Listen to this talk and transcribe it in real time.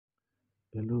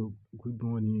Hello, good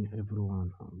morning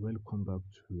everyone, and welcome back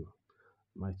to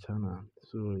my channel.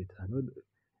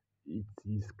 It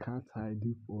is Cat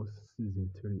ID for season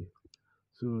 3.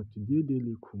 So today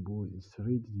daily combo is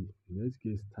ready. Let's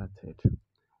get started.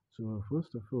 So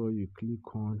first of all, you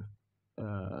click on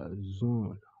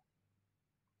zone.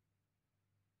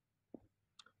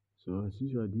 So as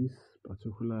usual, this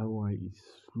particular one is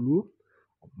slow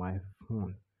on my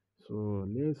phone. So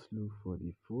let's look for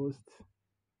the first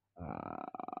uh,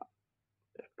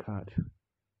 card.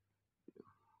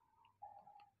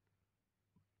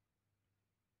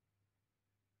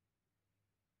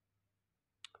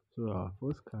 So our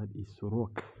first card is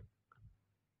rock.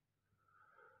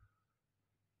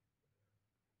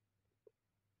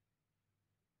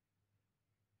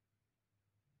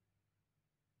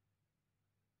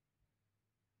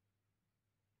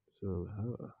 So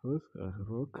first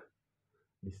rock.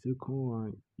 The second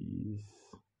one is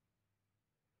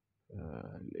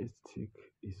let's check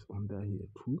is under here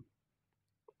too.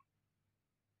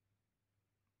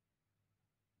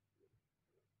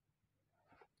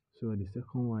 So the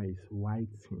second one is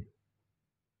whiting.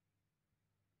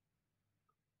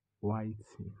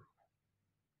 Whiting.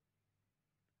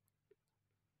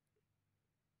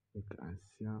 You can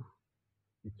see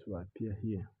it will appear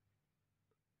here.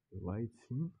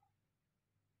 Whiting.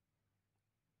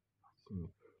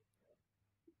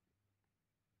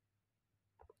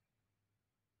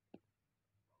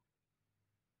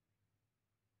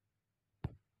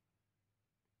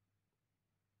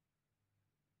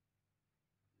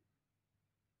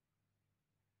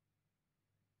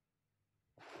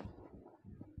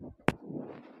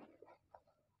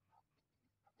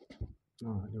 So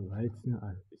now the whiting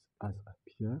has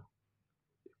appeared.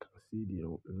 You can see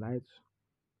the light.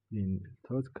 Then the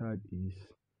third card is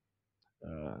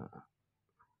uh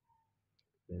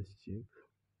let's check.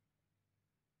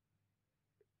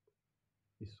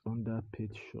 It's under pet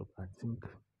shop, I think.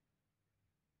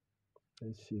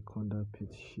 Let's check under pet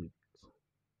sheet.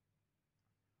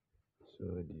 So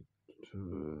the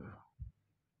two.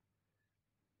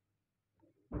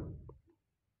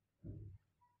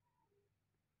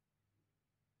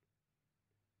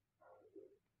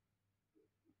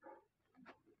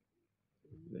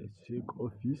 Let's check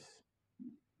office.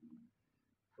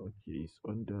 Okay, it's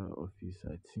under office,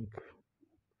 I think.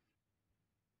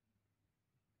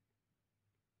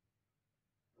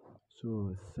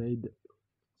 So side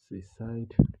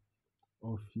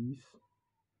office,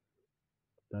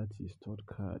 that is third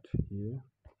card here.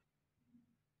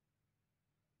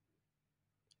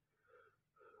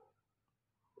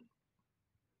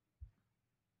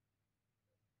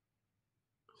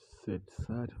 Set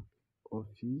side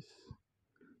office.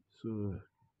 So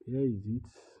here is it.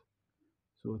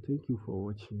 So thank you for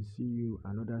watching. See you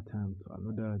another time to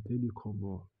another daily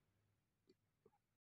combo.